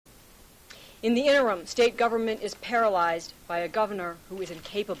In the interim, state government is paralyzed by a governor who is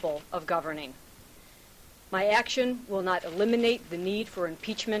incapable of governing. My action will not eliminate the need for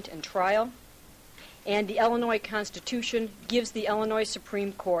impeachment and trial, and the Illinois Constitution gives the Illinois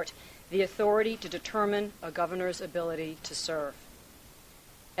Supreme Court the authority to determine a governor's ability to serve.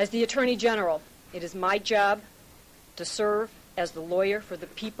 As the Attorney General, it is my job to serve as the lawyer for the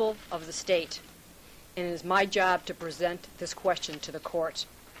people of the state, and it is my job to present this question to the court.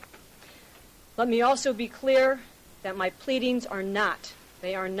 Let me also be clear that my pleadings are not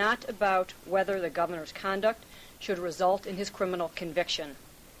about whether the governor's conduct should result in his criminal conviction.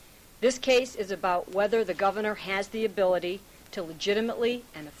 This case is about whether the governor has the ability to legitimately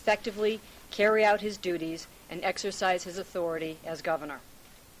and effectively carry out his duties and exercise his authority as governor.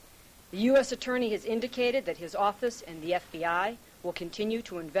 The U.S. Attorney has indicated that his office and the FBI will continue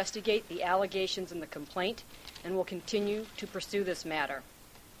to investigate the allegations in the complaint and will continue to pursue this matter.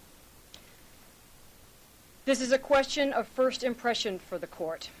 This is a question of first impression for the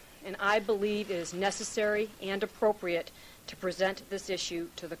court, and I believe it is necessary and appropriate to present this issue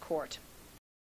to the court.